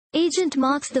Agent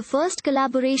marks the first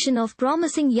collaboration of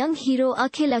promising young hero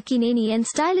Akhil Akkineni and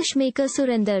stylish maker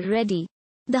Surender Reddy.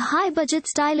 The high-budget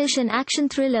stylish and action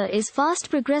thriller is fast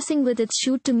progressing with its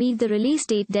shoot to meet the release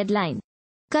date deadline.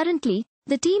 Currently,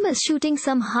 the team is shooting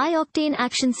some high-octane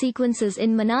action sequences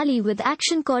in Manali with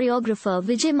action choreographer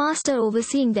Vijay Master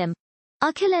overseeing them.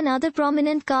 Akhil and other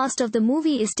prominent cast of the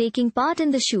movie is taking part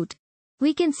in the shoot.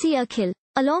 We can see Akhil,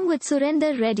 along with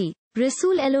Surender Reddy,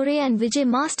 Rasool Ellore and Vijay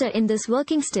Master in this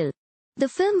working still. The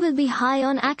film will be high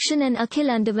on action and Akhil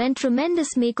underwent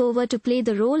tremendous makeover to play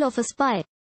the role of a spy.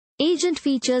 Agent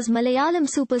features Malayalam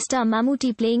superstar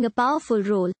Mammootty playing a powerful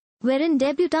role, wherein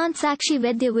debutante Sakshi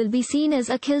Vaidya will be seen as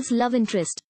Akhil's love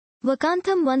interest.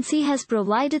 Vakkantham Vamsi has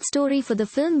provided story for the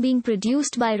film being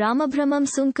produced by Ramabrahmam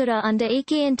Sunkara under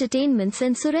AK Entertainments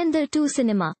and Surender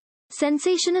Cinema.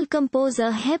 Sensational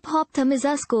composer hip-hop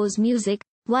Thamiza scores music,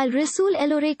 while Rasool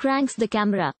Ellore cranks the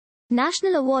camera.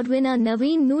 National Award winner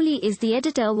Naveen Nooli is the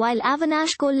editor while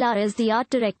Avinash is the art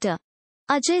director.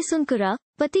 Ajay Sunkara,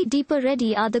 Pati Deepa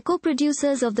Reddy are the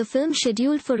co-producers of the film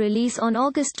scheduled for release on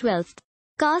August 12.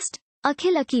 Cast: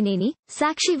 Akhil Akkineni,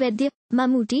 Sakshi Vaidya,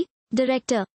 Mammootty,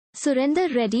 Director, Surender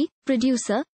Reddy,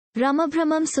 Producer,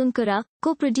 Ramabrahmam Sunkara,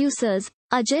 Co-producers,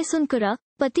 Ajay Sunkara,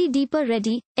 Pati Deepa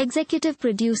Reddy, Executive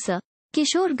Producer,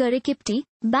 Kishore Garikipati,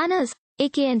 Banners,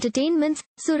 AK Entertainments,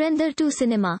 Surender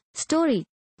Cinema, Story,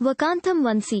 Vakkantham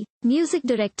Vamsi, Music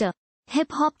Director,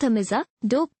 Hip Hop Thamiza,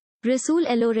 Dope, Rasool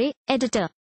Ellore, Editor,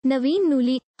 Naveen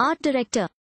Nooli, Art Director,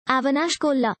 Avinash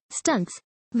Stunts,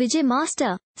 Vijay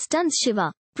Master, Stunts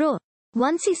Shiva, Pro,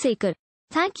 Vamsi Sekar.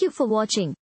 Thank you for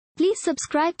watching. Please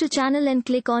subscribe to channel and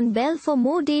click on bell for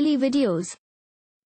more daily videos.